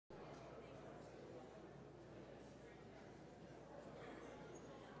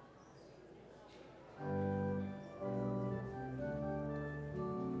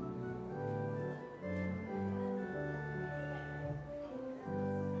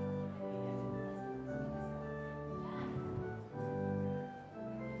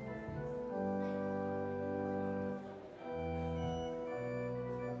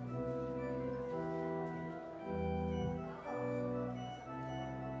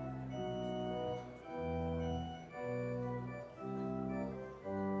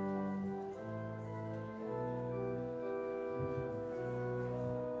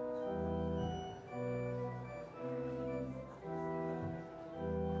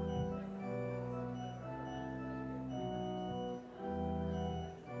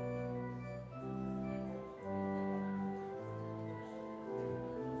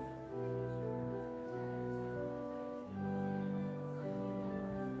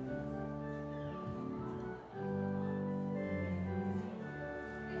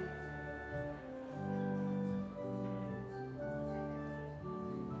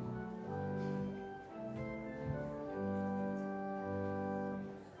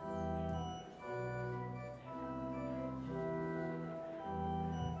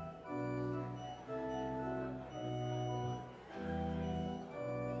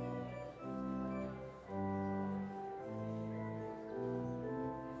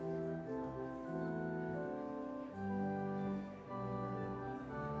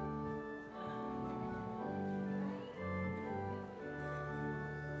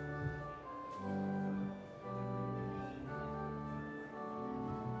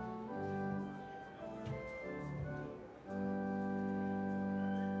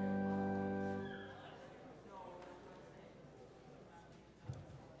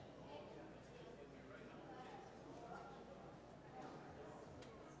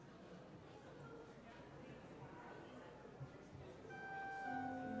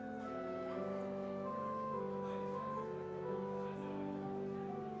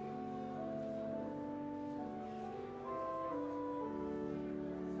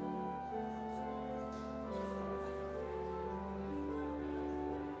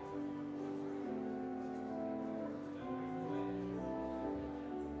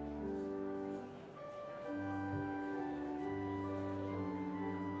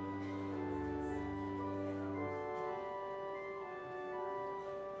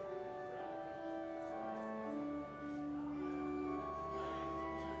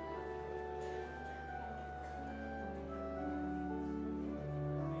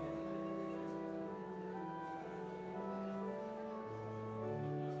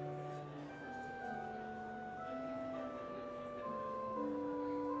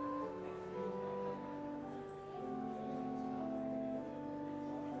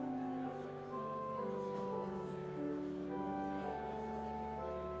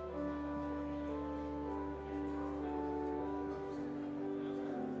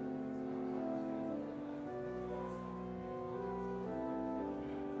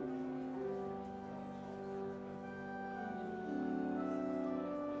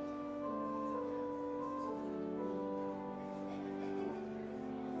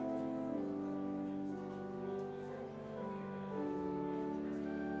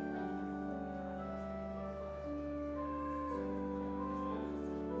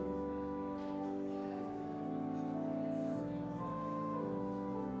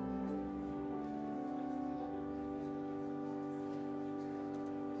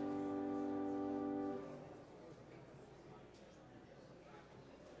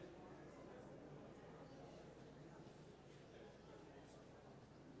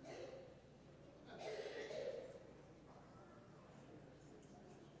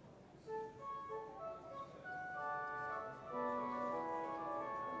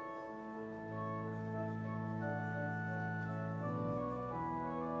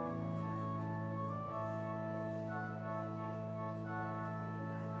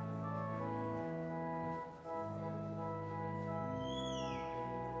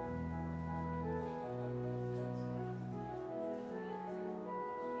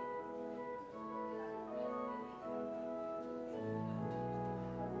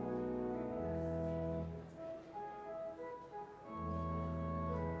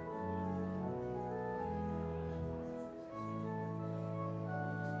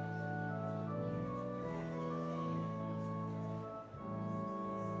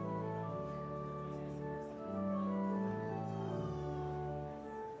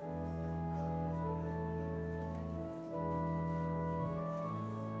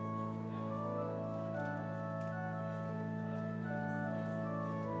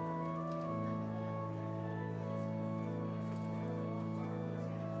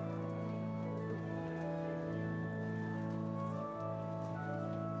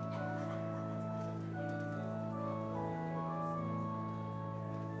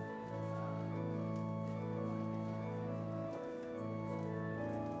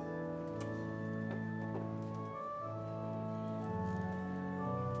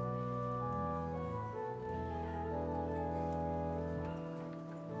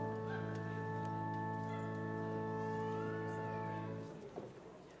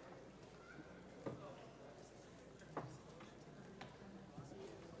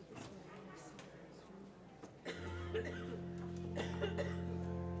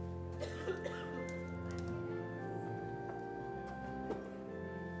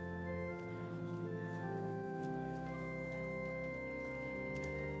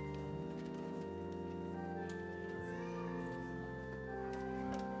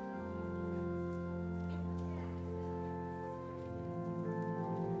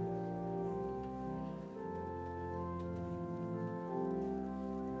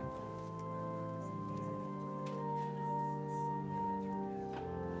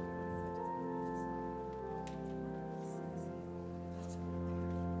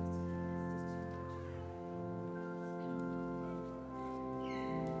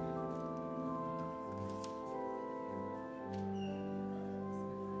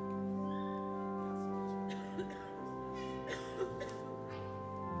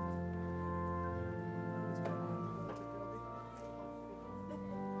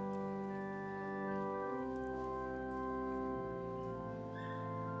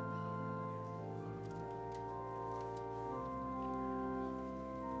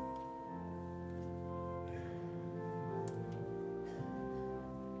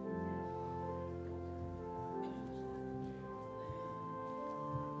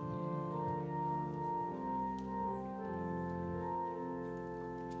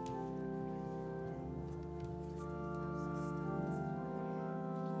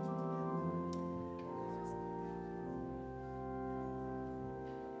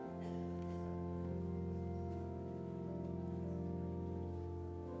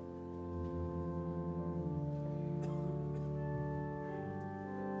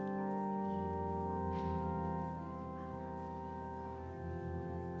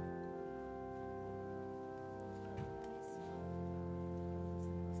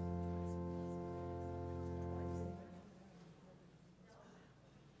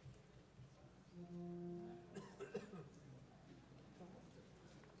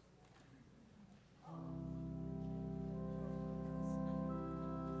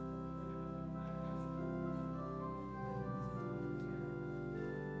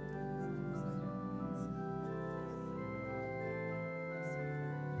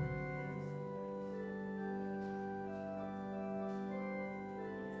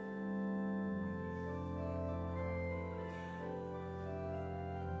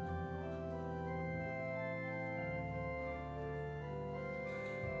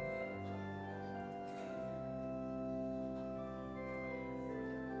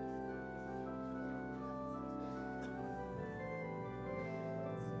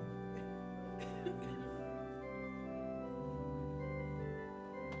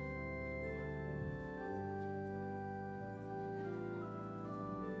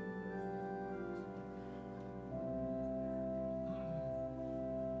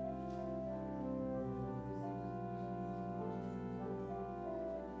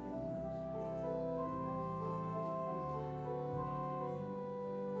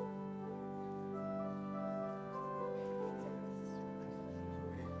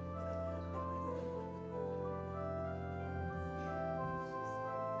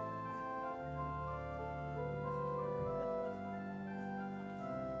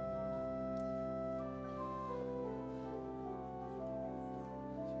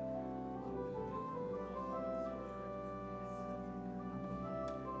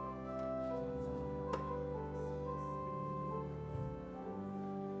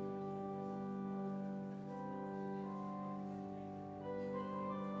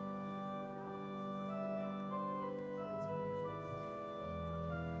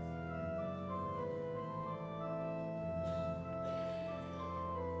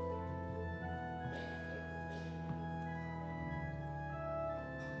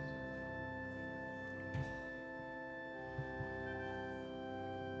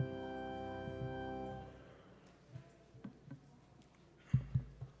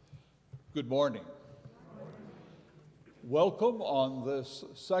Good morning. Welcome on this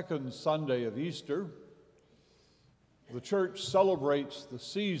second Sunday of Easter. The church celebrates the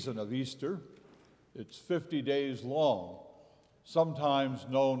season of Easter. It's 50 days long, sometimes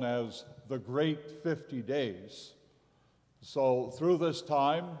known as the Great 50 Days. So through this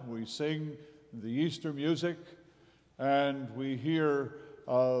time, we sing the Easter music and we hear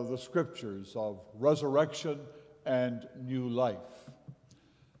the scriptures of resurrection and new life.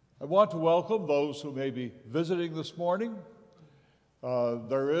 I want to welcome those who may be visiting this morning.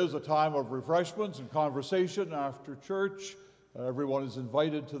 There is a time of refreshments and conversation after church. Everyone is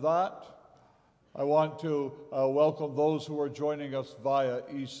invited to that. I want to welcome those who are joining us via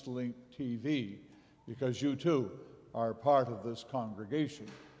Eastlink TV, because you too are part of this congregation.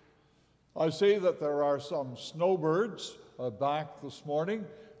 I see that there are some snowbirds back this morning,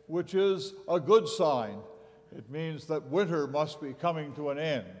 which is a good sign. It means that winter must be coming to an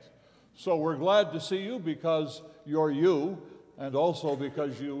end. So we're glad to see you because you're you, and also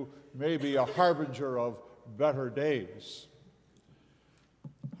because you may be a harbinger of better days.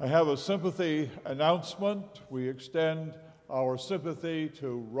 I have a sympathy announcement. We extend our sympathy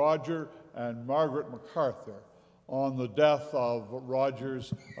to Roger and Margaret MacArthur on the death of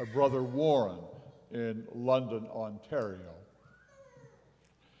Roger's brother Warren in London, Ontario.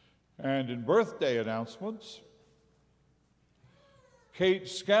 And in birthday announcements, Kate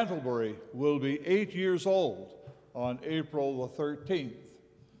Scantlebury will be 8 years old on April the 13th.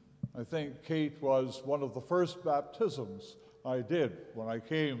 I think Kate was one of the first baptisms I did when I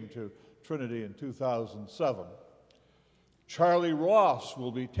came to Trinity in 2007. Charlie Ross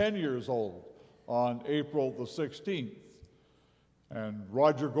will be 10 years old on April the 16th. And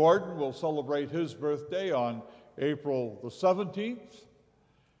Roger Gordon will celebrate his birthday on April the 17th.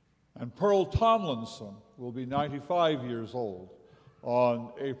 And Pearl Tomlinson will be 95 years old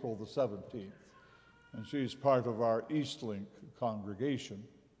on April the 17th. And she's part of our Eastlink congregation.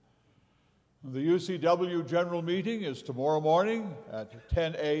 The UCW General Meeting is tomorrow morning at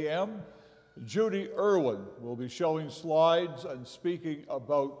 10 a.m. Judy Irwin will be showing slides and speaking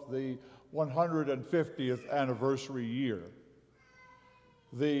about the 150th anniversary year.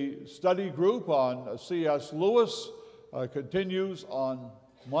 The study group on C.S. Lewis continues on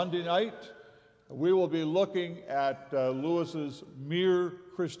Monday night. We will be looking at Lewis's Mere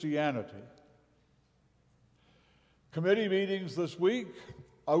Christianity. Committee meetings this week: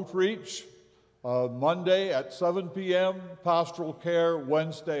 outreach Monday at 7 p.m., pastoral care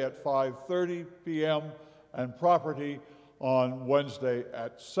Wednesday at 5:30 p.m., and property on Wednesday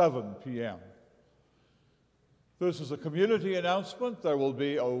at 7 p.m. This is a community announcement. There will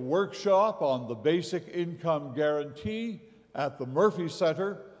be a workshop on the basic income guarantee at the Murphy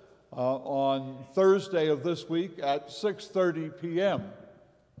Center on Thursday of this week at 6:30 p.m.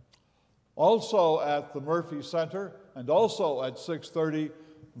 Also at the Murphy Center and also at 6:30,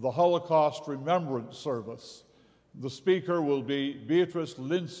 the Holocaust Remembrance Service. The speaker will be Beatrice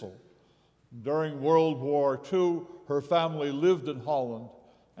Linsel. During World War II, her family lived in Holland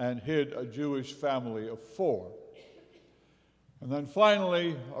and hid a Jewish family of 4. And then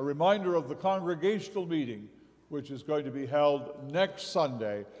finally, a reminder of the congregational meeting, which is going to be held next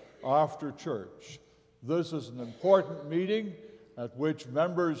Sunday after church. This is an important meeting at which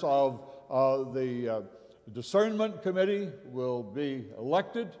members of the Discernment Committee will be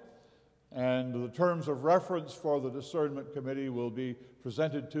elected, and the terms of reference for the Discernment Committee will be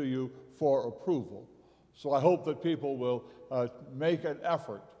presented to you for approval. So I hope that people will make an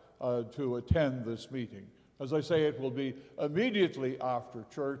effort to attend this meeting. As I say, it will be immediately after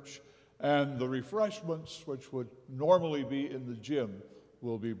church, and the refreshments, which would normally be in the gym,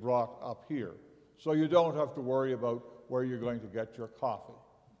 will be brought up here. So you don't have to worry about where you're going to get your coffee.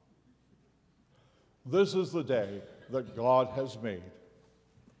 This is the day that God has made.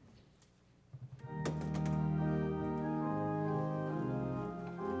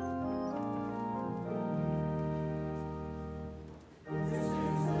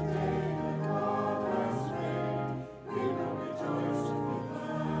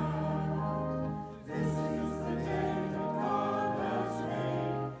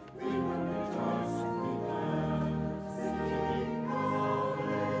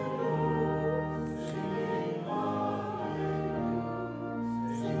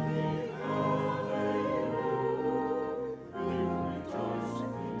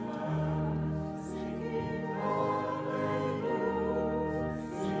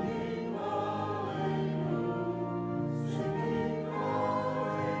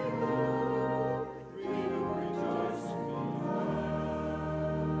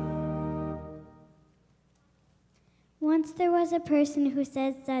 Once there was a person who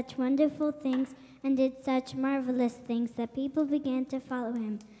said such wonderful things and did such marvelous things that people began to follow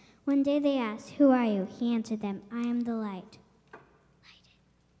him. One day they asked, "Who are you?" He answered them, "I am the light."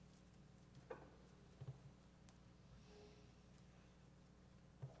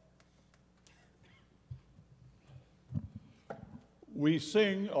 We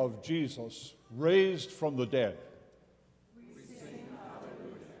sing of Jesus raised from the dead. We sing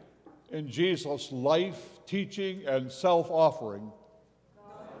hallelujah. In Jesus' life, teaching, and self-offering.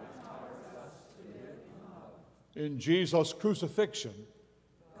 God empowers us to live in love. In Jesus' crucifixion.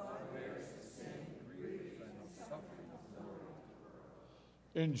 God bears the sin, grief, and suffering of the world.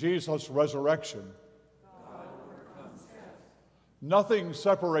 In Jesus' resurrection. God overcomes death. Nothing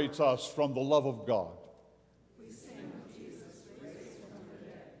separates us from the love of God. We sing of Jesus raised from the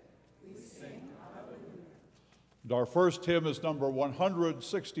dead. We sing hallelujah. And our first hymn is number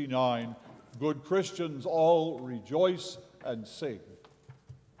 169, Good Christians All Rejoice and Sing.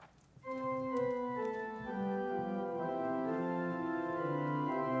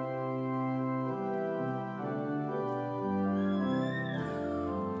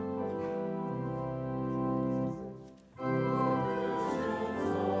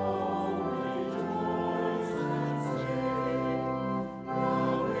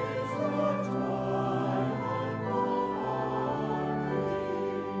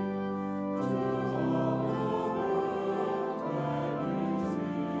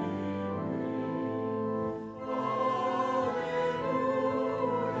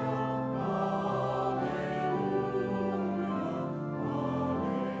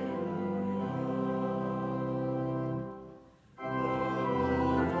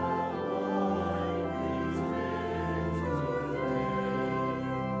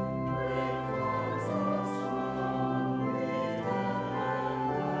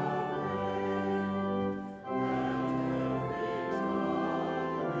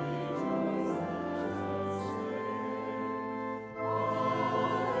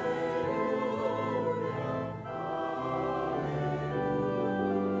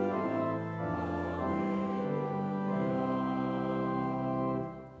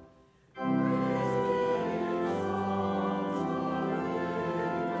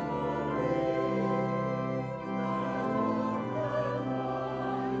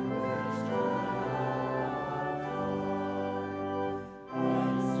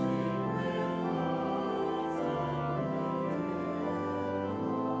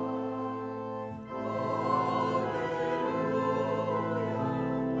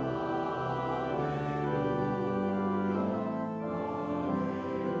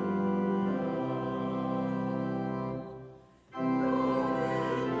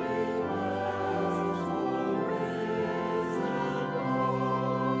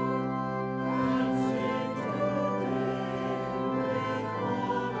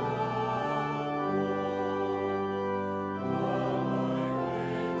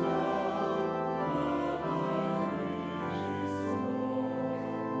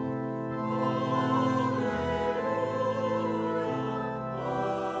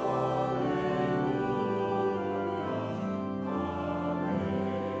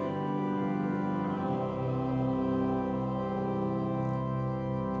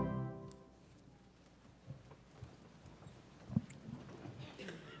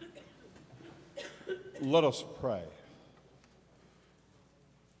 Let us pray.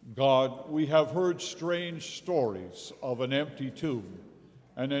 God, we have heard strange stories of an empty tomb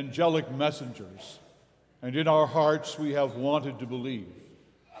and angelic messengers, and in our hearts we have wanted to believe.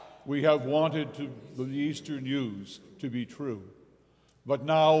 We have wanted the Easter news to be true. But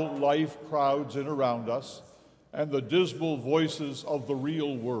now life crowds in around us, and the dismal voices of the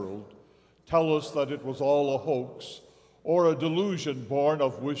real world tell us that it was all a hoax or a delusion born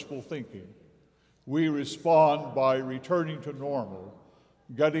of wishful thinking. We respond by returning to normal,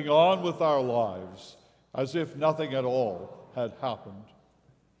 getting on with our lives as if nothing at all had happened.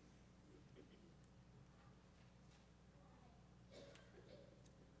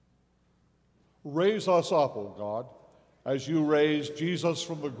 Raise us up, O God, as you raised Jesus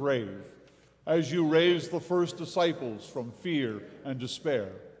from the grave, as you raised the first disciples from fear and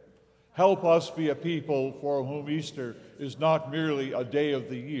despair. Help us be a people for whom Easter is not merely a day of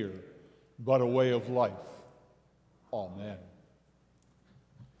the year, but a way of life. Amen.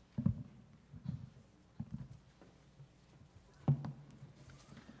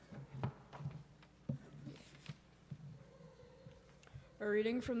 A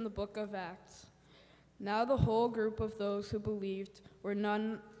reading from the book of Acts. Now the whole group of those who believed were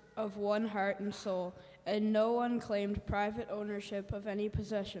none of one heart and soul, and no one claimed private ownership of any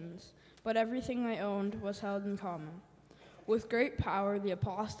possessions, but everything they owned was held in common. With great power, the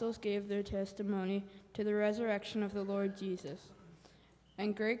apostles gave their testimony to the resurrection of the Lord Jesus,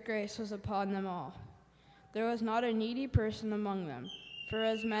 and great grace was upon them all. There was not a needy person among them, for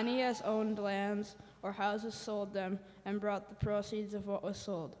as many as owned lands or houses sold them and brought the proceeds of what was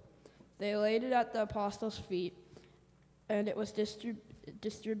sold. They laid it at the apostles' feet, and it was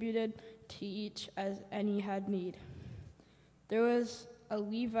distributed to each as any had need. There was a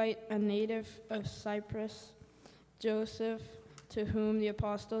Levite, a native of Cyprus, Joseph, to whom the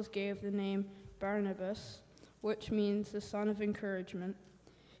apostles gave the name Barnabas, which means the son of encouragement.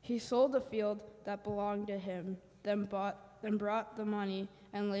 He sold a field that belonged to him, then brought the money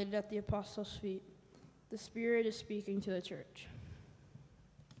and laid it at the apostles' feet. The Spirit is speaking to the church.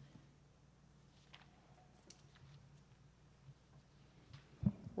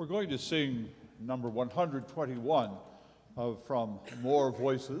 We're going to sing number 121 from More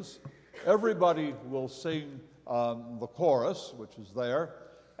Voices. Everybody will sing the chorus, which is there,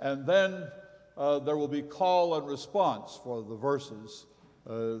 and then there will be call and response for the verses.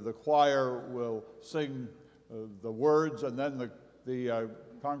 The choir will sing the words, and then the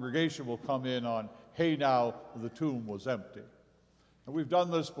congregation will come in on, "Hey Now, the Tomb Was Empty." And we've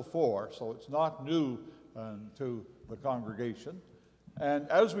done this before, so it's not new to the congregation. And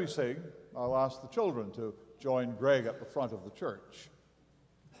as we sing, I'll ask the children to join Greg at the front of the church.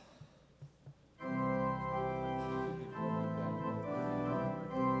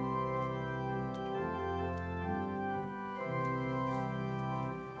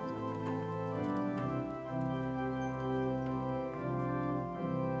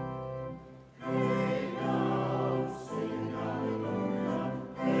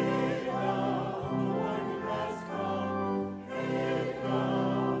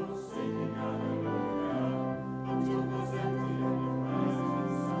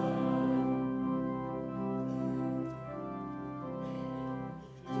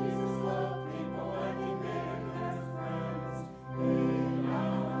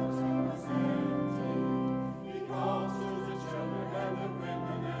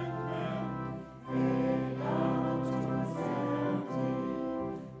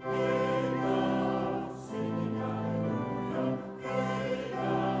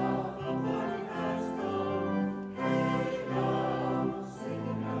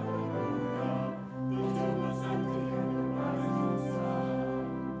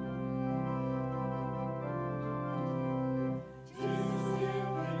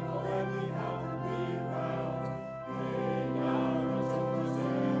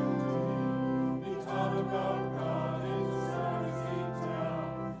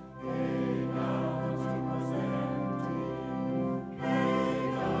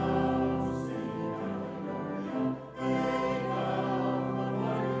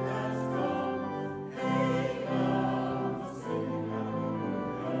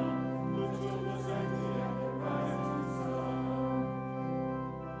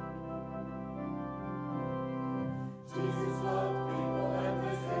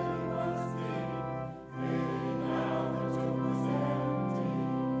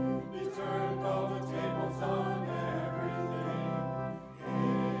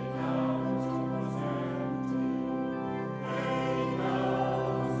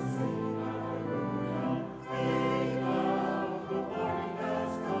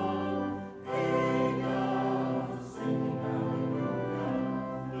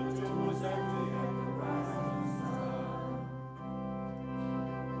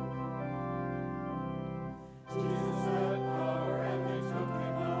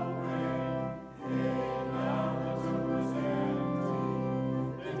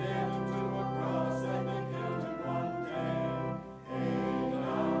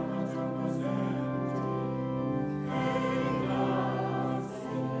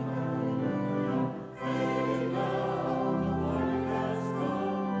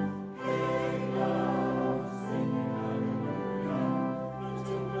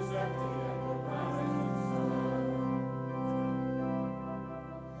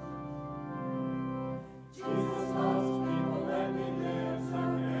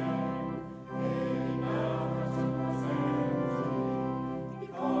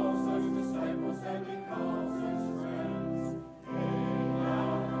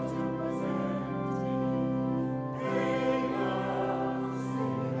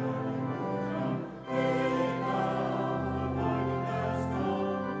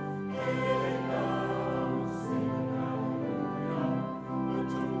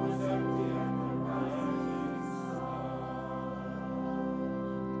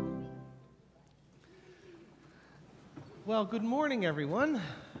 Well, good morning, everyone.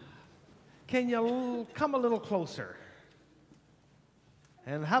 Can you come a little closer?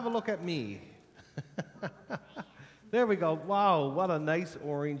 And have a look at me. There we go. Wow, what a nice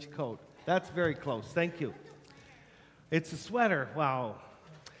orange coat. That's very close. Thank you. It's a sweater. Wow.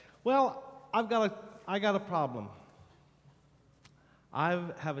 Well, I got a problem. I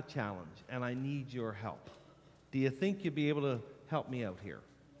have a challenge, and I need your help. Do you think you'd be able to help me out here?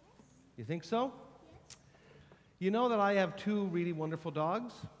 You think so? You know that I have 2 really wonderful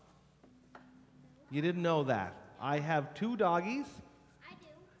dogs? You didn't know that. I have 2 doggies. I do.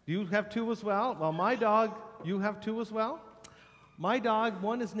 You have 2 as well? Well, my dog, you have 2 as well? My dog,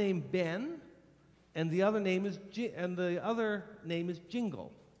 one is named Ben, and the other name is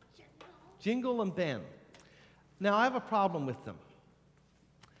Jingle. Jingle and Ben. Now, I have a problem with them.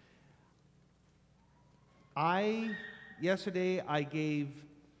 Yesterday, I gave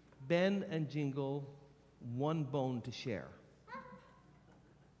Ben and Jingle 1 bone to share.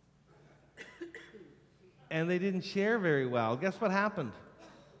 And they didn't share very well. Guess what happened?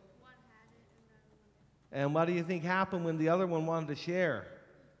 One had it And what do you think happened when the other one wanted to share?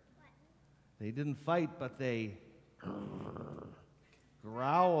 They didn't fight, but they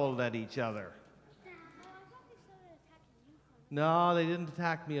growled at each other. No, they didn't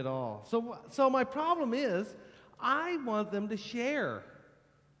attack me at all. So my problem is, I want them to share.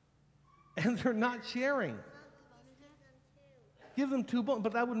 And they're not sharing. Give them 2 bones,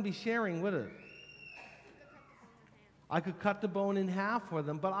 but that wouldn't be sharing, would it? I could cut the bone in half for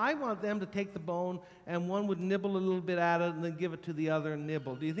them, but I want them to take the bone and one would nibble a little bit at it and then give it to the other and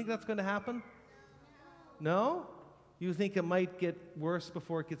nibble. Do you think that's going to happen? No? You think it might get worse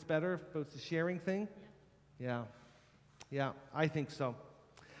before it gets better, if it's a sharing thing? Yeah. Yeah, I think so.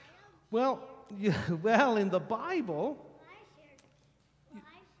 Well, in the Bible... I shared,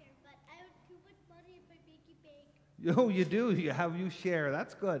 but I have too much money in my piggy bank. Oh, you do? You share.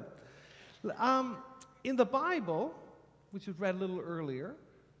 That's good. In the Bible, which was read a little earlier,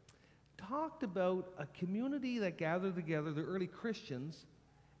 talked about a community that gathered together, the early Christians,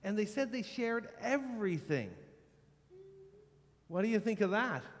 and they said they shared everything. What do you think of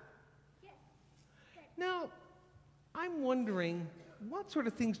that? Yes. Now, I'm wondering, what sort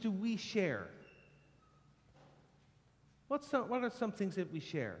of things do we share? What are some things that we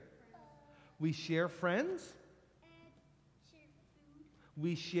share? We share friends. And share food.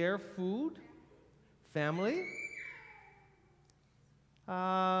 We share food. Family.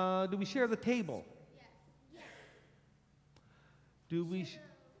 Do we share the table? Yes. Yes. Do we? Share the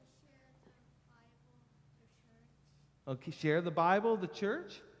Bible, the church. Okay, share the Bible, the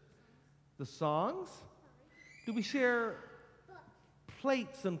church, the songs. Do we share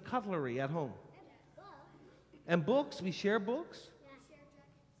plates and cutlery at home? And books? We share books.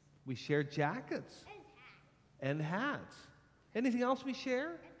 We share jackets and hats. Anything else we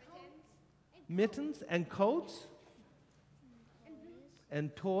share? Mittens and coats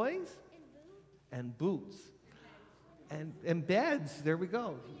and toys and boots and beds. There we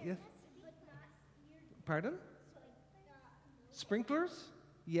go. Yes. Pardon? Sprinklers?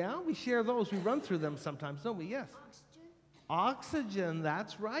 Yeah, we share those. We run through them sometimes, don't we? Yes. Oxygen,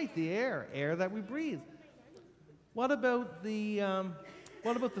 that's right, the air that we breathe. What about the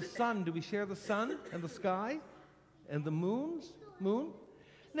sun? Do we share the sun and the sky and the moon?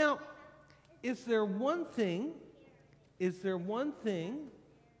 Now,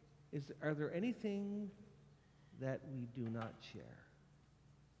 are there anything that we do not share?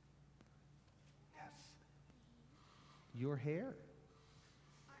 Yes. Your hair.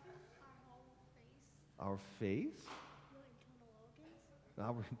 Our face.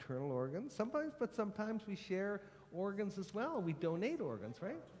 Our internal organs. Sometimes we share organs as well. We donate organs,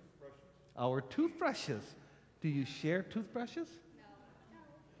 right? Our toothbrushes. Do you share toothbrushes? No.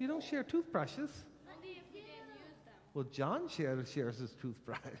 You don't share toothbrushes? Only if we didn't use them. Well, John shares his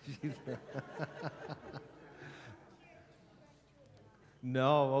toothbrush.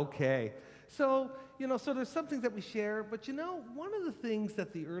 No, okay. So there's something that we share, but one of the things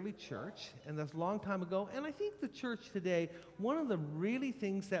that the early church, and that's a long time ago, and I think the church today, one of the really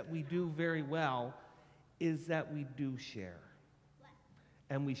things that we do very well is that we do share.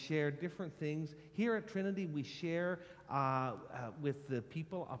 And we share different things. Here at Trinity, we share with the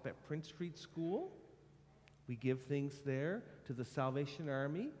people up at Prince Street School. We give things there to the Salvation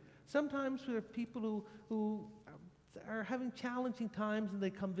Army. Sometimes we have people who are having challenging times and they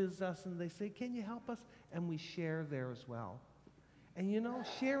come visit us and they say, "Can you help us?" And we share there as well. And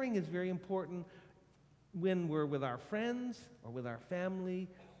sharing is very important when we're with our friends or with our family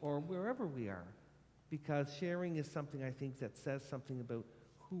or wherever we are, because sharing is something I think that says something about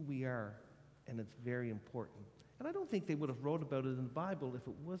who we are, and it's very important. And I don't think they would have wrote about it in the Bible if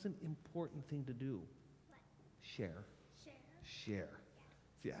it wasn't an important thing to do. What? Share. Share. Share.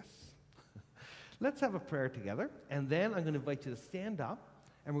 Yes. Let's have a prayer together, and then I'm going to invite you to stand up,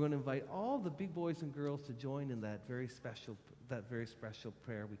 and we're going to invite all the big boys and girls to join in that very special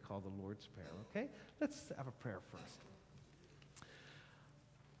prayer we call the Lord's Prayer, okay? Let's have a prayer first.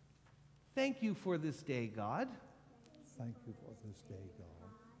 Thank you for this day, God. Thank you for this day, God.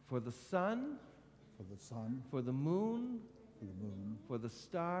 For the sun, For the sun, for the moon, for the moon, for the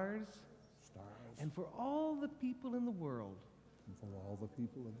stars, and for all the people in the world. and for all the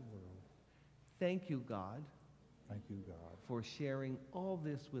people in the world. Thank you, God, Thank you, God, for sharing all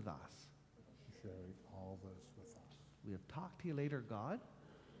this with us. for sharing all this with us. We'll talk to you later, God.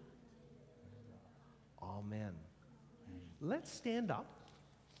 Amen. Let's stand up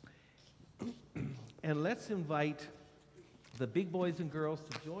and let's invite the big boys and girls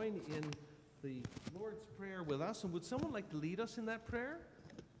to join in the Lord's Prayer with us. And would someone like to lead us in that prayer?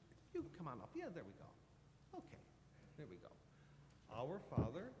 You come on up. Yeah, there we go. Okay, there we go. Our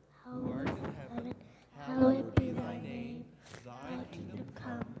Father, who art in heaven, Hallowed be thy name. Thy kingdom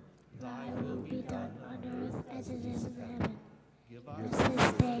come. Thy will be done on earth as it is in heaven. give Give us us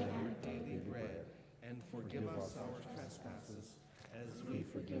this day our daily bread, and forgive us our trespasses, as we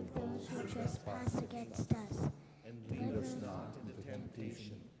forgive those who trespass against us. and lead us not into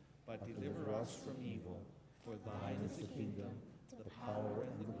temptation, but deliver us from evil. For thine is the kingdom, the power,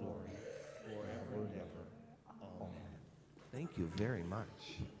 and the glory, forever and ever. Amen. Thank you very much.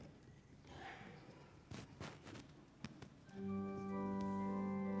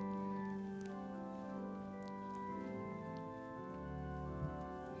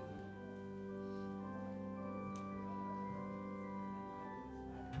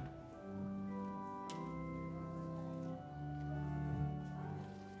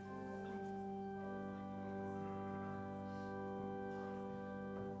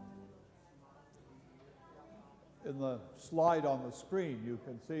 In the slide on the screen, you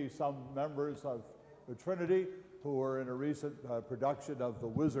can see some members of the Trinity who were in a recent production of The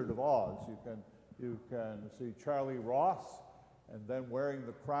Wizard of Oz. You can see Charlie Ross, and then wearing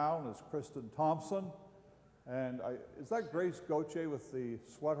the crown is Kristen Thompson. And is that Grace Gauthier with the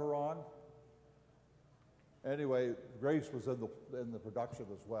sweater on? Anyway, Grace was in the production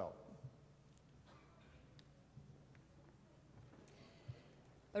as well.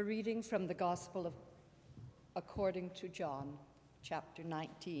 A reading from the Gospel according to John, chapter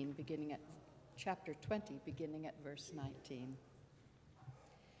 19, beginning at chapter 20, beginning at verse 19.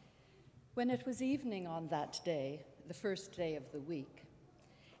 When it was evening on that day, the first day of the week,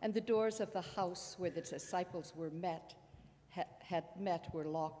 and the doors of the house where the disciples had met were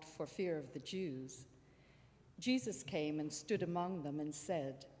locked for fear of the Jews, Jesus came and stood among them and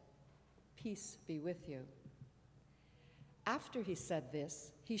said, "Peace be with you." After he said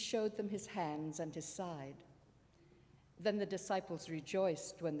this, he showed them his hands and his side. Then the disciples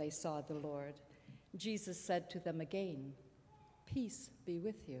rejoiced when they saw the Lord. Jesus said to them again, "Peace be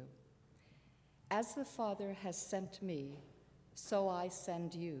with you. As the Father has sent me, so I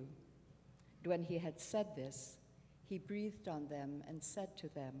send you." And when he had said this, he breathed on them and said to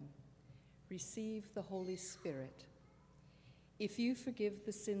them, "Receive the Holy Spirit. If you forgive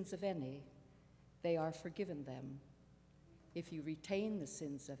the sins of any, they are forgiven them. If you retain the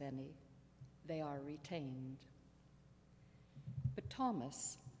sins of any, they are retained." But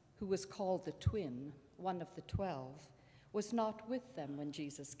Thomas, who was called the twin, one of the 12, was not with them when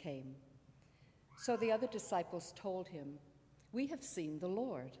Jesus came. So the other disciples told him, "We have seen the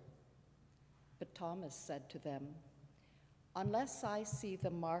Lord." But Thomas said to them, "Unless I see the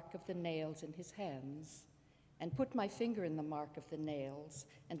mark of the nails in his hands, and put my finger in the mark of the nails,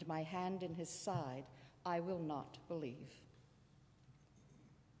 and my hand in his side, I will not believe."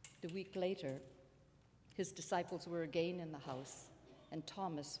 A week later, his disciples were again in the house, and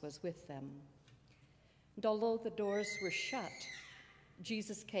Thomas was with them. And although the doors were shut,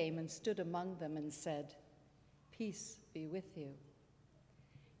 Jesus came and stood among them and said, "Peace be with you."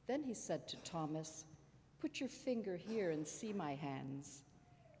 Then he said to Thomas, "Put your finger here and see my hands.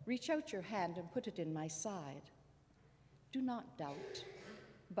 Reach out your hand and put it in my side. Do not doubt,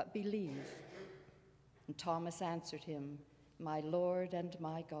 but believe." And Thomas answered him, "My Lord and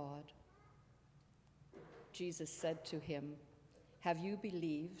my God." Jesus said to him, "Have you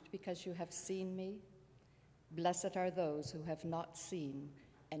believed because you have seen me? Blessed are those who have not seen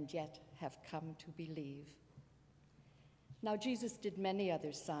and yet have come to believe." Now Jesus did many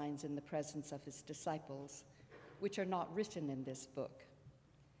other signs in the presence of his disciples, which are not written in this book.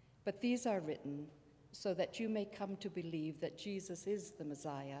 But these are written so that you may come to believe that Jesus is the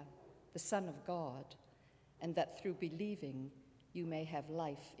Messiah, the Son of God, and that through believing you may have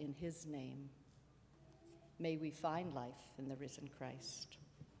life in his name. May we find life in the risen Christ.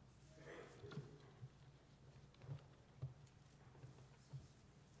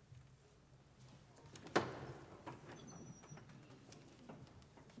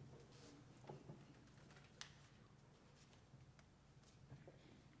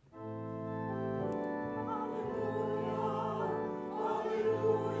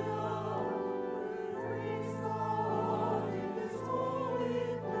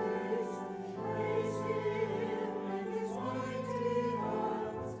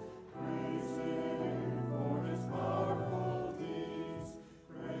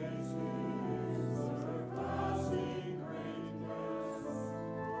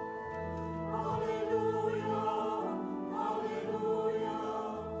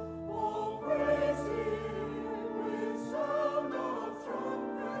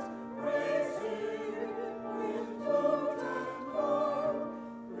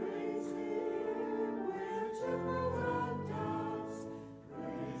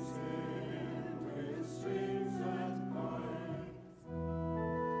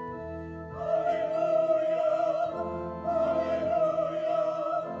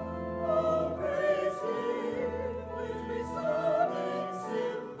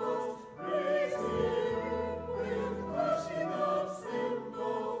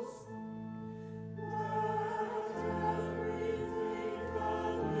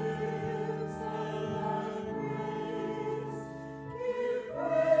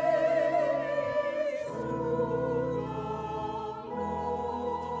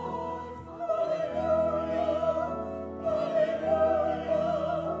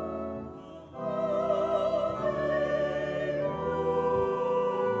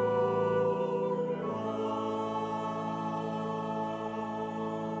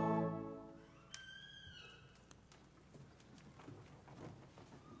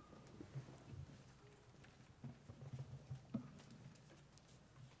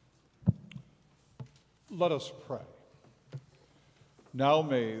 Let us pray. Now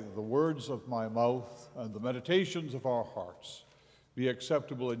may the words of my mouth and the meditations of our hearts be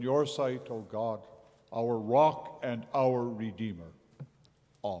acceptable in your sight, O God, our rock and our Redeemer.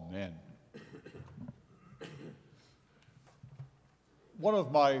 Amen. One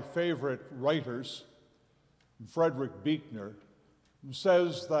of my favorite writers, Frederick Buechner,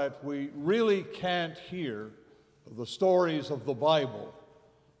 says that we really can't hear the stories of the Bible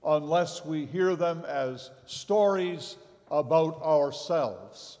unless we hear them as stories about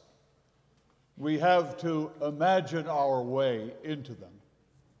ourselves. We have to imagine our way into them.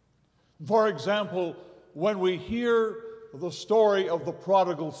 For example, when we hear the story of the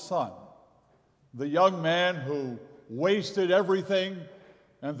prodigal son, the young man who wasted everything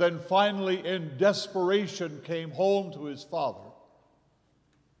and then finally in desperation came home to his father,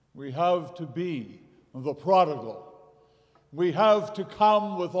 we have to be the prodigal. We have to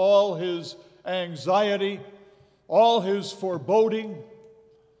come with all his anxiety, all his foreboding,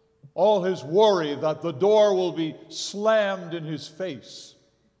 all his worry that the door will be slammed in his face.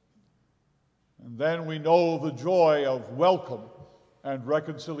 And then we know the joy of welcome and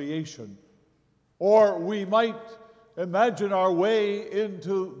reconciliation. Or we might imagine our way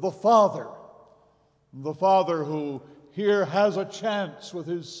into the Father who here has a chance with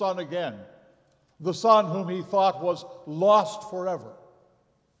his son again, the son whom he thought was lost forever.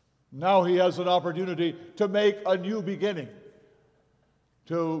 Now he has an opportunity to make a new beginning,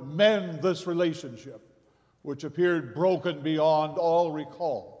 to mend this relationship, which appeared broken beyond all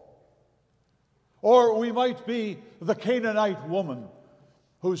recall. Or we might be the Canaanite woman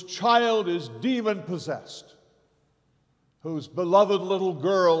whose child is demon-possessed, whose beloved little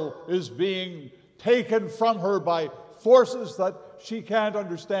girl is being taken from her by forces that she can't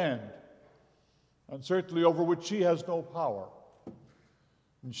understand, and certainly over which she has no power.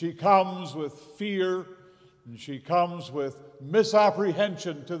 And she comes with fear, and she comes with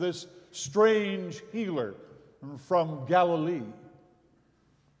misapprehension to this strange healer from Galilee.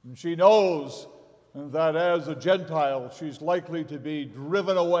 And she knows that as a Gentile, she's likely to be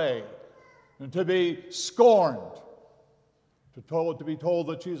driven away and to be scorned, to be told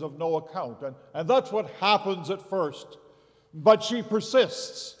that she's of no account. And that's what happens at first. But she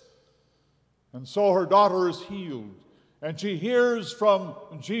persists. And so her daughter is healed. And she hears from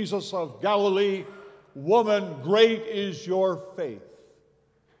Jesus of Galilee, "Woman, great is your faith."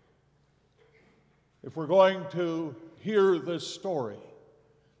 If we're going to hear this story,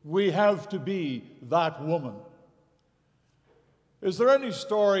 we have to be that woman. Is there any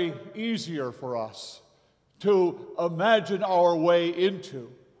story easier for us to imagine our way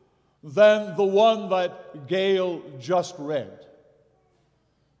into than the one that Gail just read?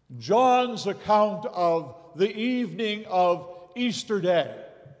 John's account of the evening of Easter Day,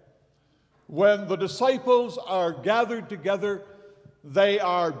 when the disciples are gathered together, they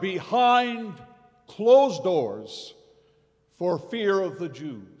are behind closed doors for fear of the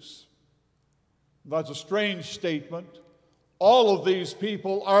Jews. That's a strange statement. All of these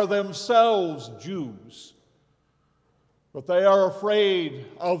people are themselves Jews, but they are afraid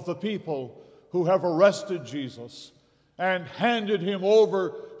of the people who have arrested Jesus and handed him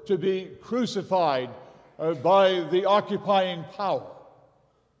over to be crucified by the occupying power.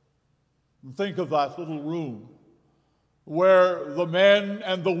 And think of that little room where the men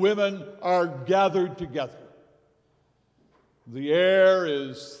and the women are gathered together. The air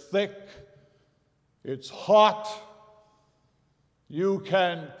is thick, it's hot. You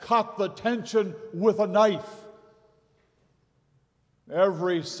can cut the tension with a knife.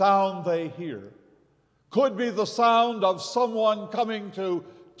 Every sound they hear could be the sound of someone coming to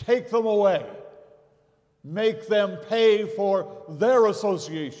take them away, make them pay for their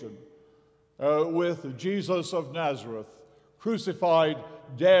association with Jesus of Nazareth, crucified,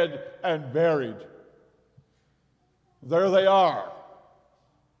 dead, and buried. There they are.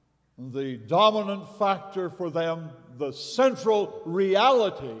 The dominant factor for them, the central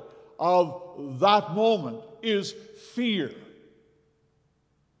reality of that moment, is fear.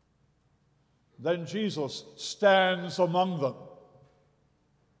 Then Jesus stands among them.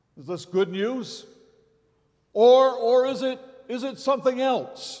 Is this good news? Or is it something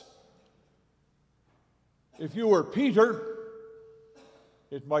else? If you were Peter,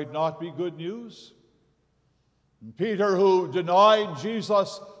 it might not be good news. Peter, who denied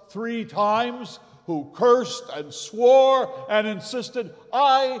Jesus 3 times, who cursed and swore and insisted,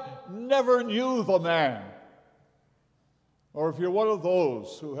 "I never knew the man." Or if you're one of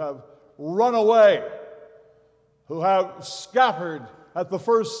those who have run away, who have scattered at the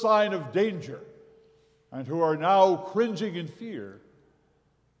first sign of danger, and who are now cringing in fear,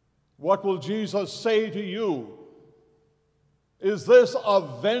 What will Jesus say to you? Is this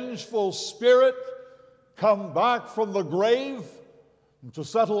a vengeful spirit come back from the grave to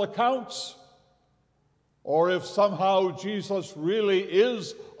settle accounts? Or if somehow Jesus really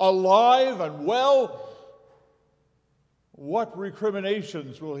is alive and well, what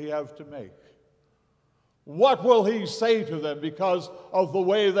recriminations will he have to make? What will he say to them because of the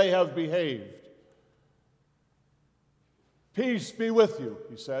way they have behaved? Peace be with you,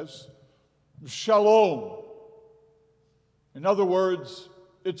 he says. Shalom. In other words,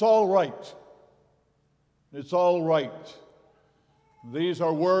 it's all right. It's all right. These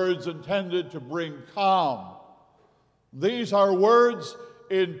are words intended to bring calm. These are words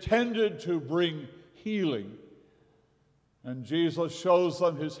intended to bring healing. And Jesus shows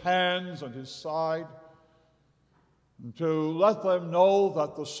them his hands and his side to let them know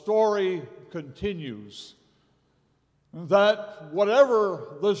that the story continues, that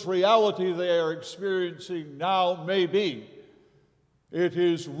whatever this reality they are experiencing now may be, it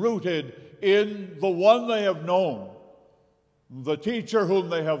is rooted in the one they have known, the teacher whom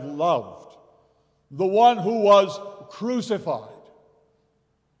they have loved, the one who was crucified.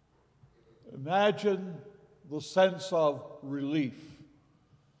 Imagine the sense of relief.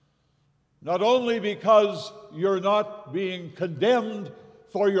 Not only because you're not being condemned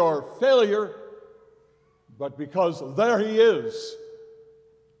for your failure, but because there he is.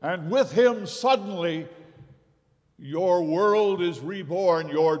 And with him suddenly your world is reborn,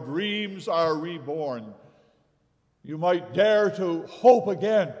 your dreams are reborn. You might dare to hope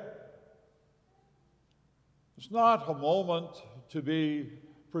again. It's not a moment to be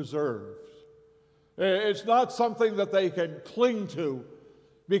preserved. It's not something that they can cling to,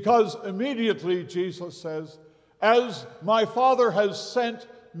 because immediately Jesus says, as my Father has sent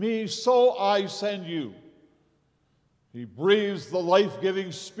me, so I send you. He breathes the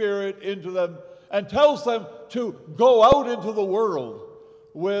life-giving Spirit into them and tells them to go out into the world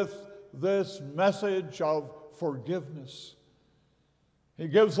with this message of forgiveness. He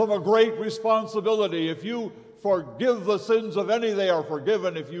gives them a great responsibility. If you forgive the sins of any, they are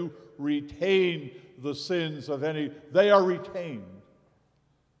forgiven. If you retain the sins of any, they are retained.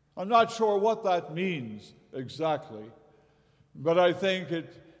 I'm not sure what that means exactly, but I think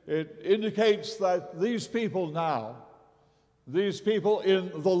it indicates that these people now, these people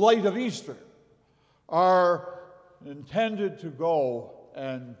in the light of Easter, are intended to go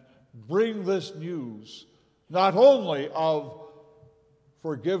and bring this news, not only of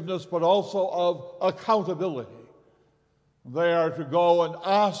forgiveness, but also of accountability. They are to go and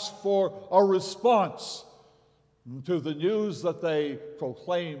ask for a response to the news that they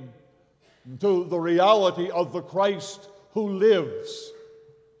proclaim, to the reality of the Christ who lives.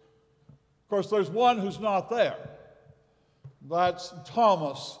 Of course, there's one who's not there. That's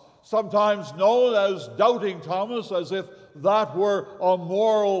Thomas, sometimes known as Doubting Thomas, as if that were a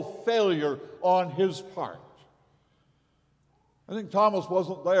moral failure on his part. I think Thomas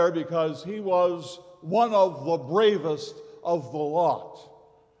wasn't there because he was one of the bravest of the lot.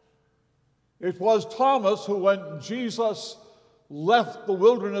 It was Thomas who, when Jesus left the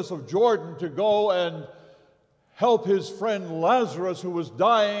wilderness of Jordan to go and help his friend Lazarus, who was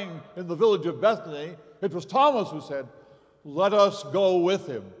dying in the village of Bethany, it was Thomas who said, "Let us go with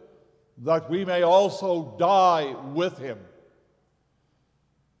him, that we may also die with him."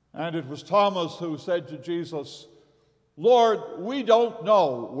 And it was Thomas who said to Jesus, "Lord, we don't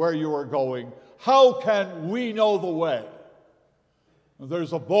know where you are going. How can we know the way?"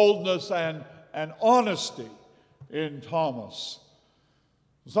 There's a boldness and an honesty in Thomas.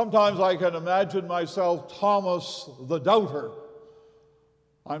 Sometimes I can imagine myself Thomas the doubter.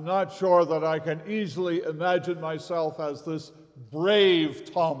 I'm not sure that I can easily imagine myself as this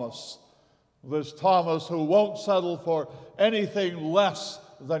brave Thomas, this Thomas who won't settle for anything less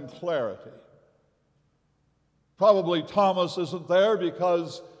than clarity. Probably Thomas isn't there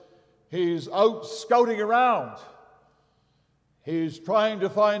because he's out scouting around. He's trying to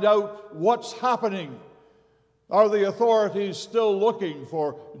find out what's happening. Are the authorities still looking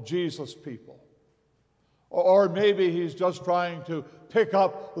for Jesus' people? Or maybe he's just trying to pick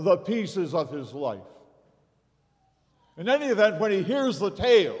up the pieces of his life. In any event, when he hears the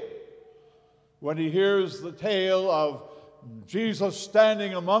tale of Jesus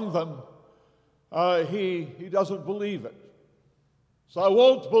standing among them, he doesn't believe it. So I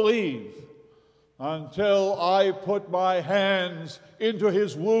won't believe until I put my hands into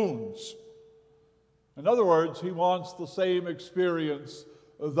his wounds. In other words, he wants the same experience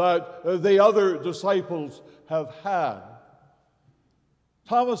that the other disciples have had.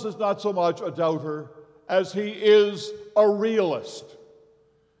 Thomas is not so much a doubter as he is a realist.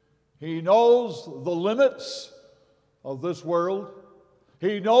 He knows the limits of this world.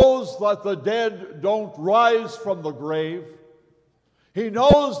 He knows that the dead don't rise from the grave. He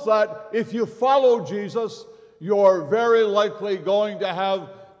knows that if you follow Jesus, you're very likely going to have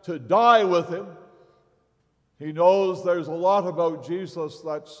to die with him. He knows there's a lot about Jesus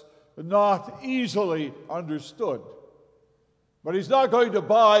that's not easily understood. But he's not going to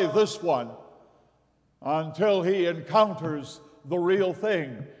buy this one until he encounters the real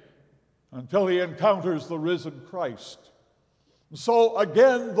thing, until he encounters the risen Christ. So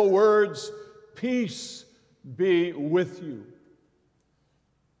again, the words, "Peace be with you."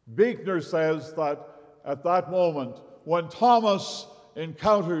 Buechner says that at that moment, when Thomas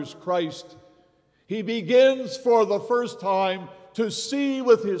encounters Christ, he begins for the first time to see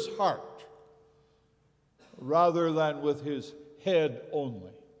with his heart rather than with his head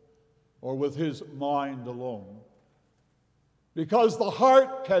only or with his mind alone. Because the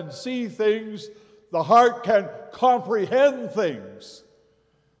heart can see things, the heart can comprehend things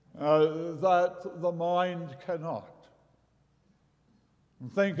that the mind cannot.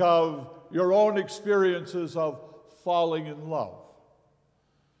 And think of your own experiences of falling in love.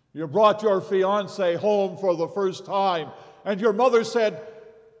 You brought your fiancé home for the first time, and your mother said,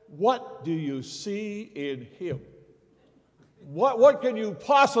 "What do you see in him? What can you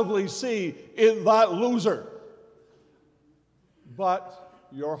possibly see in that loser?" But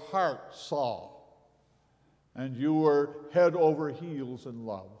your heart saw, and you were head over heels in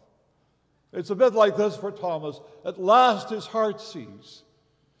love. It's a bit like this for Thomas. At last his heart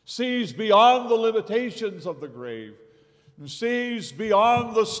sees beyond the limitations of the grave, and sees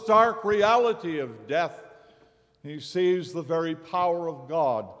beyond the stark reality of death. He sees the very power of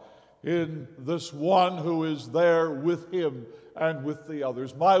God in this one who is there with him and with the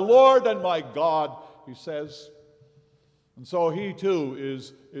others. "My Lord and my God," he says. And so he too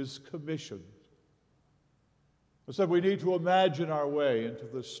is commissioned. I said we need to imagine our way into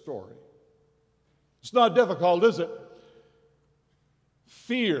this story. It's not difficult, is it?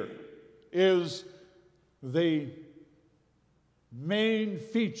 Fear is the main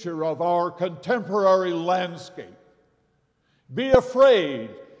feature of our contemporary landscape. Be afraid.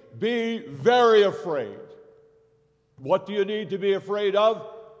 Be very afraid. What do you need to be afraid of?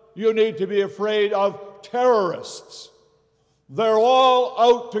 You need to be afraid of terrorists. They're all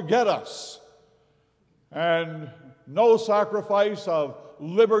out to get us. And no sacrifice of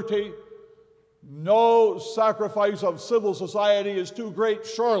liberty, no sacrifice of civil society is too great,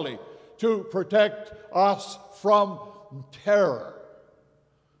 surely, to protect us from terror.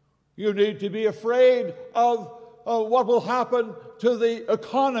 You need to be afraid of what will happen to the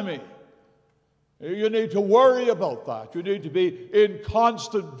economy. You need to worry about that. You need to be in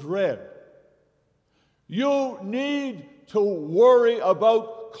constant dread. You need to worry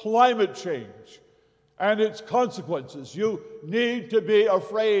about climate change and its consequences. You need to be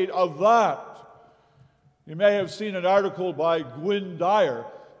afraid of that. You may have seen an article by Gwynne Dyer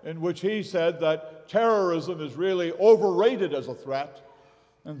in which he said that terrorism is really overrated as a threat.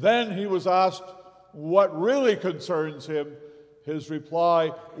 And then he was asked what really concerns him. His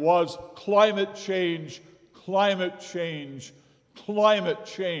reply was climate change, climate change, climate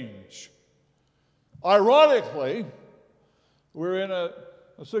change. Ironically, we're in a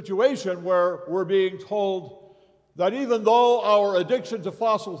situation where we're being told that even though our addiction to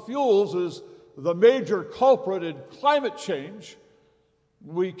fossil fuels is the major culprit in climate change,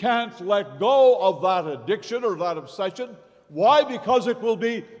 we can't let go of that addiction or that obsession. Why? Because it will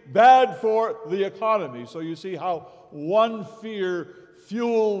be bad for the economy. So you see how one fear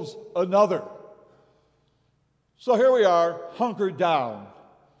fuels another. So here we are, hunkered down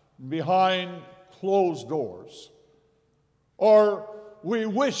behind closed doors. Or we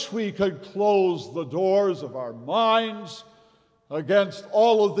wish we could close the doors of our minds against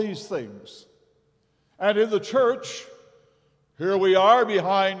all of these things. And in the church, here we are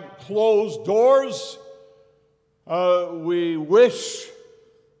behind closed doors. We wish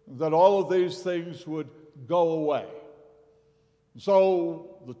that all of these things would go away.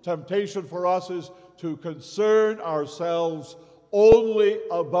 So the temptation for us is to concern ourselves only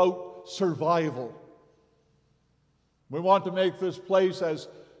about survival. We want to make this place as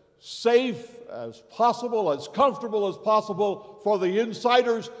safe as possible, as comfortable as possible for the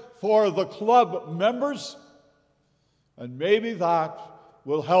insiders, for the club members, and maybe that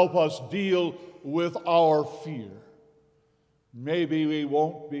will help us deal with our fear. Maybe we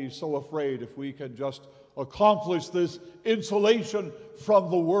won't be so afraid if we can just accomplish this insulation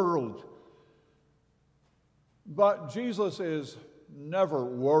from the world. But Jesus is never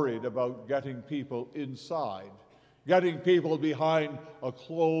worried about getting people inside. getting people behind a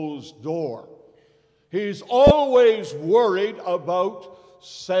closed door. He's always worried about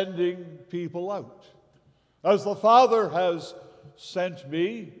sending people out. As the Father has sent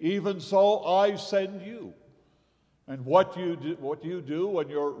me, even so I send you. And what do you do when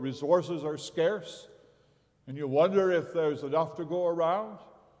your resources are scarce and you wonder if there's enough to go around?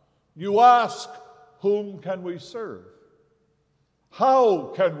 You ask, whom can we serve?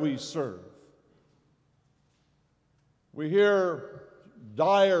 How can we serve? We hear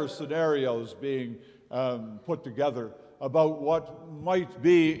dire scenarios being put together about what might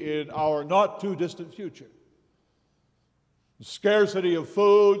be in our not too distant future. Scarcity of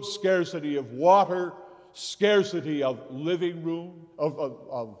food, scarcity of water, scarcity of living room,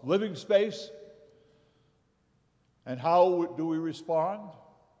 of living space. And how do we respond?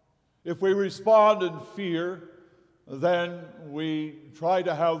 If we respond in fear, then we try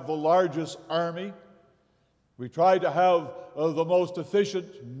to have the largest army. We try to have the most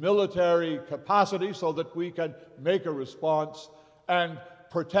efficient military capacity so that we can make a response and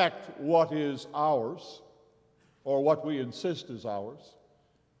protect what is ours, or what we insist is ours.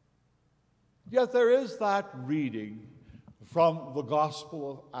 Yet there is that reading from the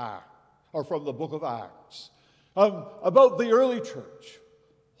Gospel of Acts, or from the book of Acts, about the early church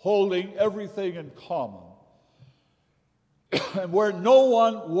holding everything in common, and where no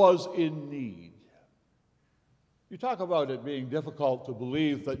one was in need. You talk about it being difficult to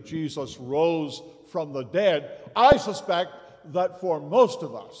believe that Jesus rose from the dead. I suspect that for most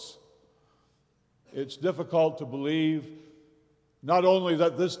of us, it's difficult to believe not only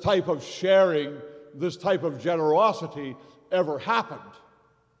that this type of sharing, this type of generosity ever happened,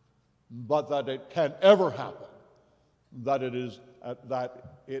 but that it can ever happen, that it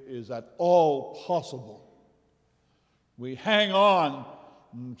is at all possible. We hang on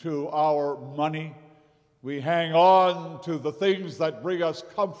to our money. We hang on to the things that bring us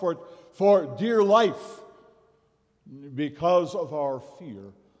comfort for dear life because of our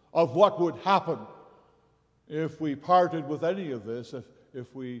fear of what would happen if we parted with any of this,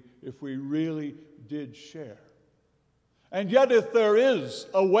 if we really did share. And yet, if there is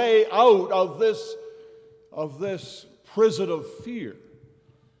a way out of this prison of fear,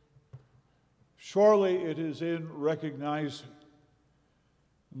 surely it is in recognizing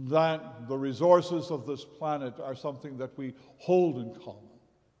that the resources of this planet are something that we hold in common,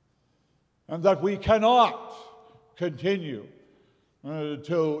 and that we cannot continue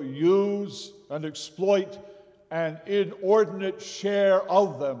to use and exploit an inordinate share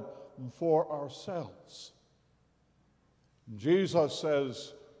of them for ourselves. Jesus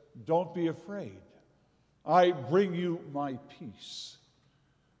says, don't be afraid. I bring you my peace.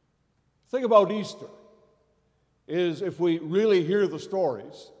 Thing about Easter is, if we really hear the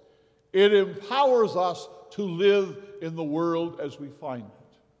stories, it empowers us to live in the world as we find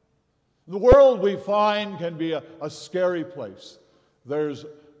it. The world we find can be a scary place. There's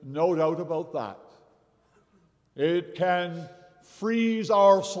no doubt about that. It can freeze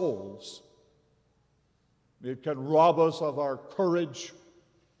our souls. It can rob us of our courage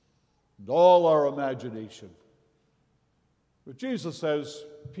and all our imagination. But Jesus says,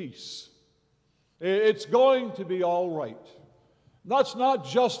 peace. It's going to be all right. That's not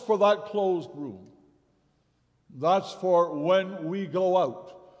just for that closed room. That's for when we go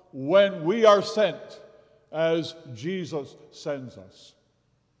out, when we are sent as Jesus sends us.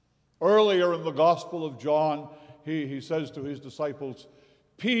 Earlier in the Gospel of John, he says to his disciples,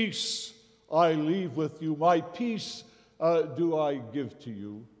 peace I leave with you, my peace do I give to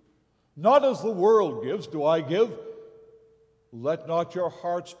you. Not as the world gives do I give. Let not your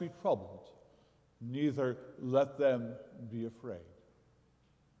hearts be troubled, neither let them be afraid.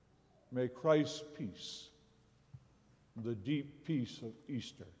 May Christ's peace, the deep peace of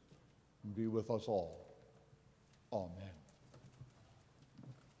Easter, be with us all. Amen.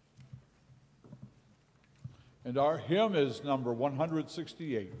 And our hymn is number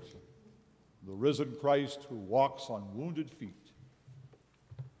 168, The Risen Christ Who Walks on Wounded Feet.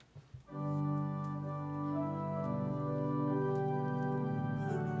 From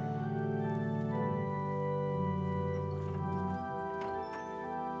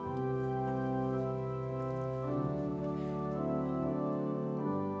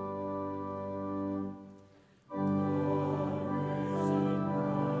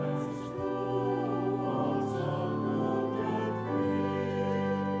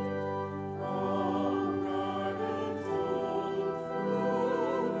garden to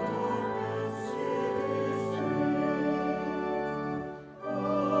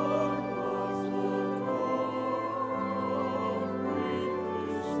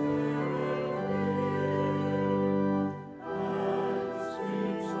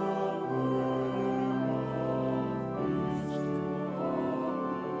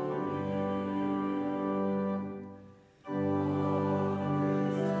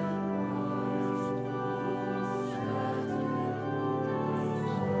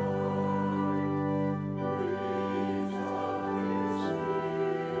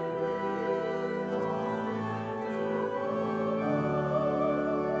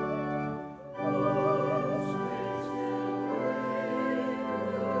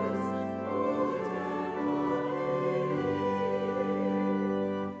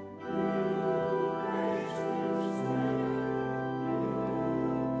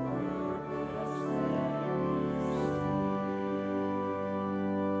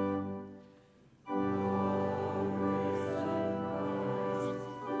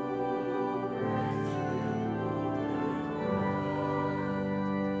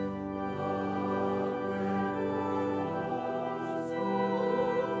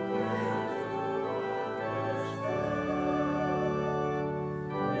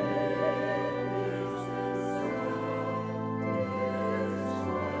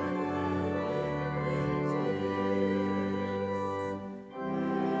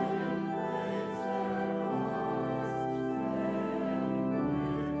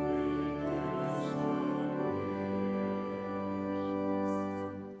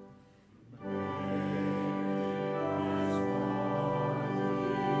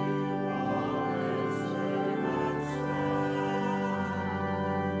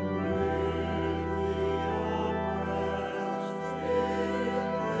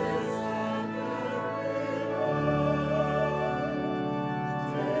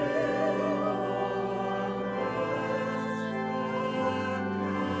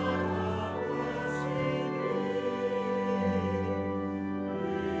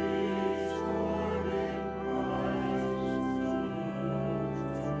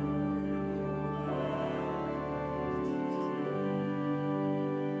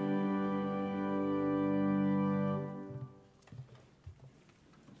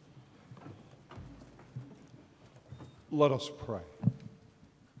Let us pray.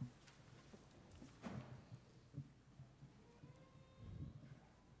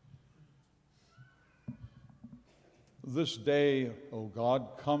 This day, O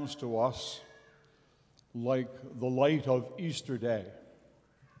God, comes to us like the light of Easter Day.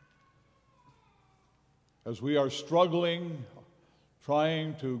 As we are struggling,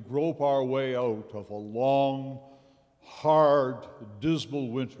 trying to grope our way out of a long, hard, dismal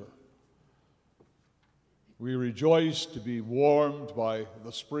winter, we rejoice to be warmed by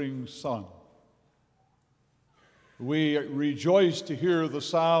the spring sun. We rejoice to hear the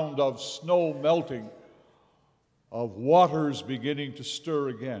sound of snow melting, of waters beginning to stir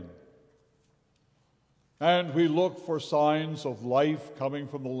again. And we look for signs of life coming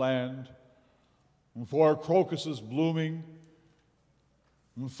from the land, and for crocuses blooming,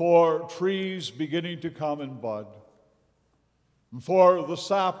 and for trees beginning to come in bud, and for the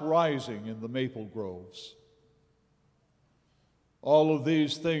sap rising in the maple groves. All of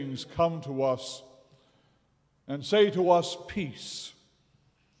these things come to us and say to us, peace.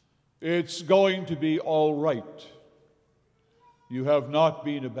 It's going to be all right. You have not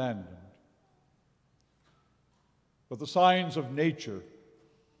been abandoned. But the signs of nature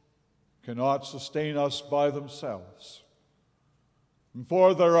cannot sustain us by themselves. And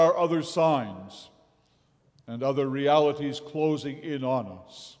for there are other signs and other realities closing in on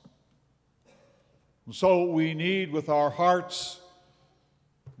us. And so we need with our hearts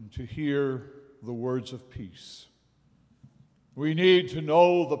to hear the words of peace. We need to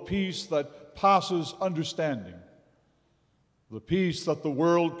know the peace that passes understanding, the peace that the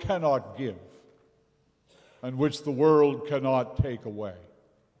world cannot give, and which the world cannot take away.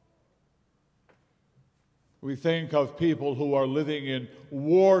 We think of people who are living in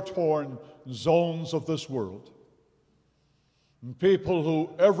war-torn zones of this world, and people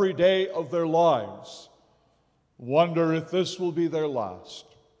who every day of their lives wonder if this will be their last,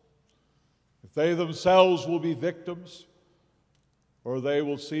 if they themselves will be victims, or they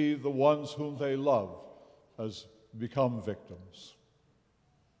will see the ones whom they love as become victims.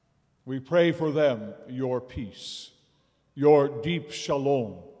 We pray for them your peace, your deep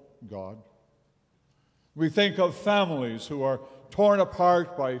shalom, God. We think of families who are torn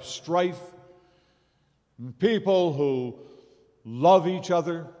apart by strife, and people who love each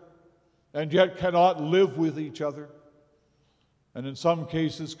other and yet cannot live with each other, and in some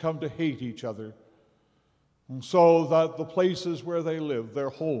cases come to hate each other, and so that the places where they live, their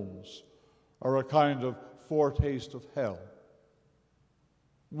homes, are a kind of foretaste of hell.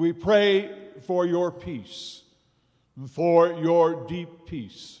 We pray for your peace, and for your deep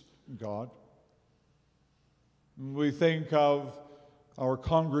peace, God. We think of our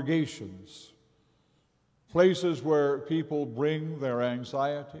congregations, places where people bring their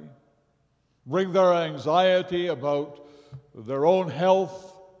anxiety about their own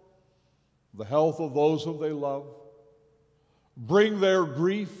health, the health of those whom they love, bring their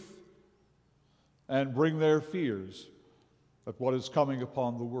grief, and bring their fears at what is coming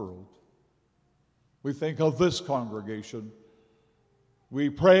upon the world. We think of this congregation. We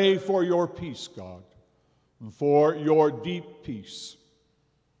pray for your peace, God, and for your deep peace.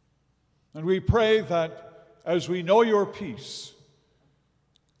 And we pray that as we know your peace,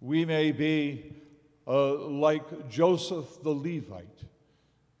 we may be like Joseph the Levite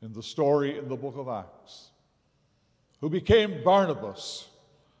in the story in the book of Acts, who became Barnabas,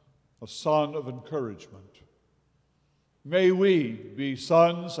 a son of encouragement. May we be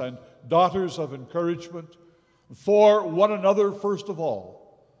sons and daughters of encouragement for one another first of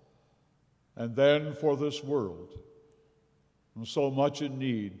all, and then for this world, and so much in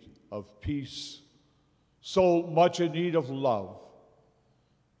need of peace, so much in need of love,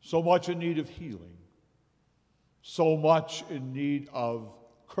 so much in need of healing, so much in need of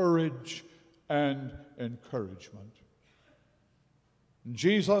courage and encouragement.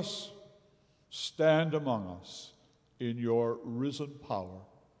 Jesus, stand among us in your risen power,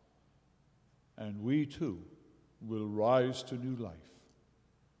 and we too will rise to new life.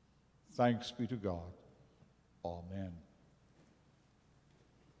 Thanks be to God. Amen.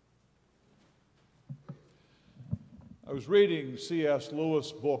 I was reading C.S.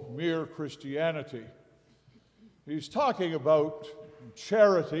 Lewis' book, Mere Christianity. He's talking about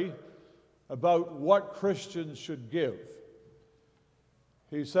charity, about what Christians should give.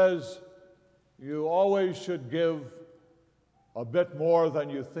 He says, you always should give a bit more than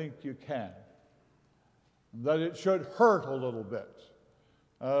you think you can. That it should hurt a little bit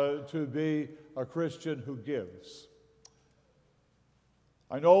to be a Christian who gives.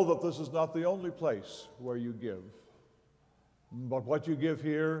 I know that this is not the only place where you give, but what you give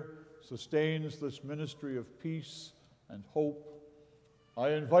here sustains this ministry of peace and hope. I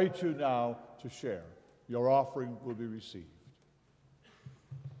invite you now to share. Your offering will be received.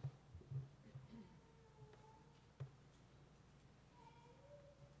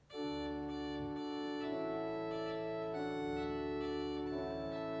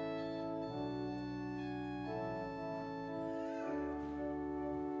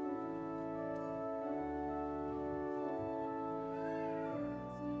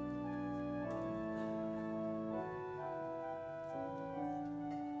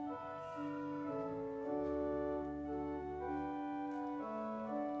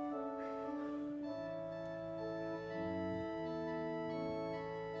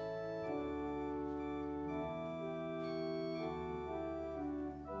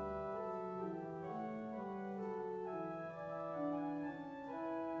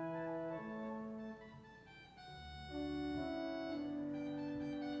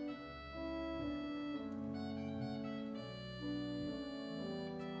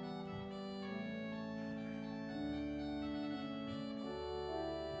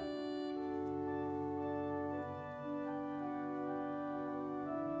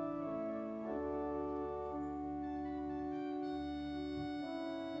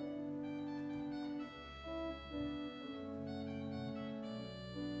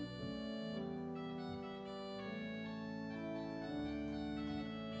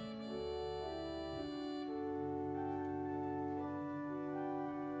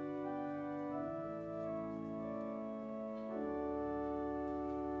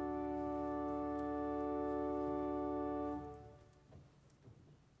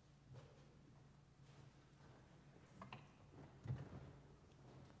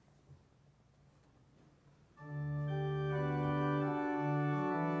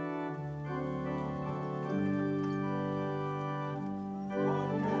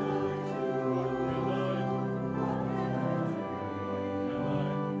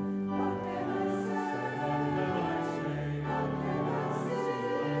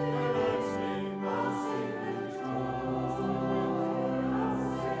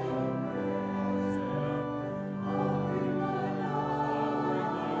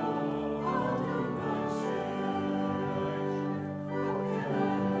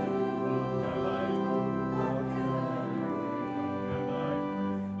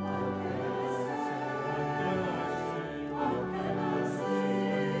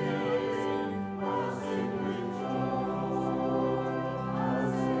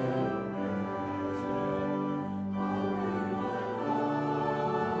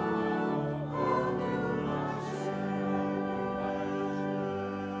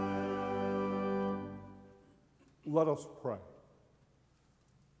 Let us pray.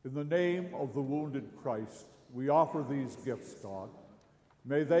 In the name of the wounded Christ, we offer these gifts, God.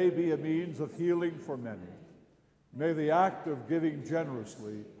 May they be a means of healing for many. May the act of giving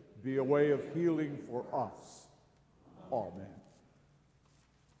generously be a way of healing for us. Amen.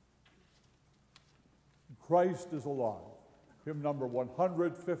 Christ is alive. Hymn number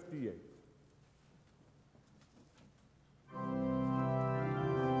 158.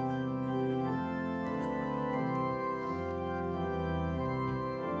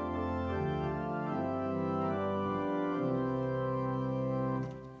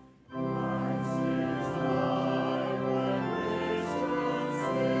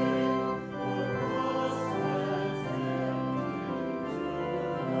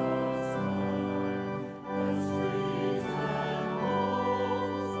 Streets and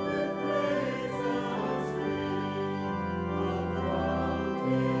walls with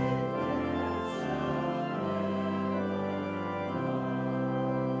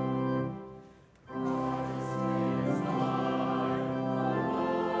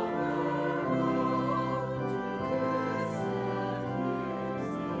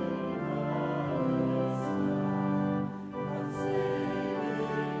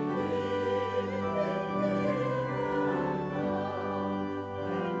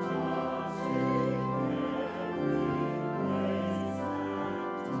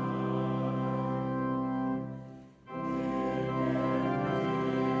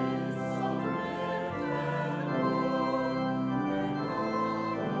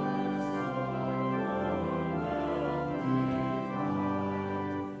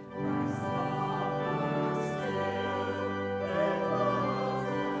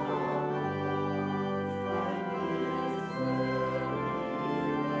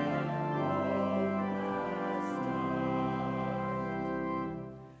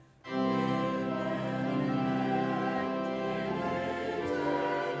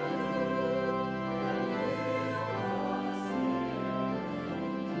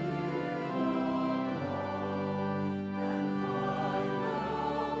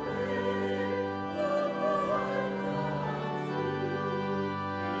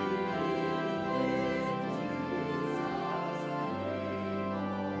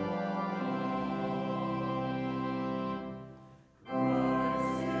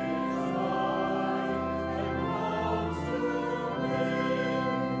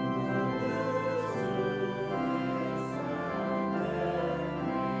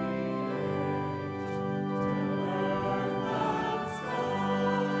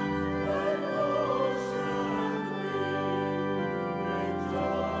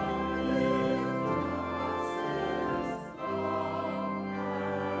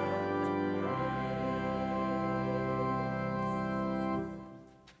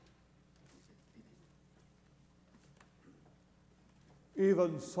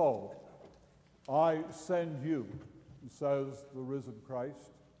Even so, I send you, says the risen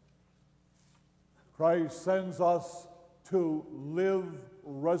Christ. Christ sends us to live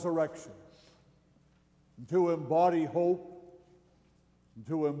resurrection, to embody hope,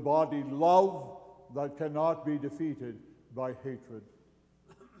 to embody love that cannot be defeated by hatred,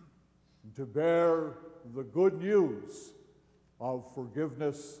 to bear the good news of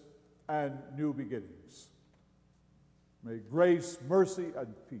forgiveness and new beginnings. May grace, mercy,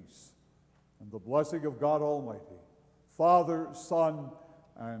 and peace, and the blessing of God Almighty, Father, Son,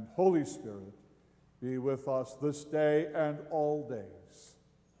 and Holy Spirit, be with us this day and all days.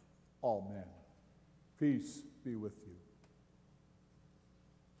 Amen. Peace be with you.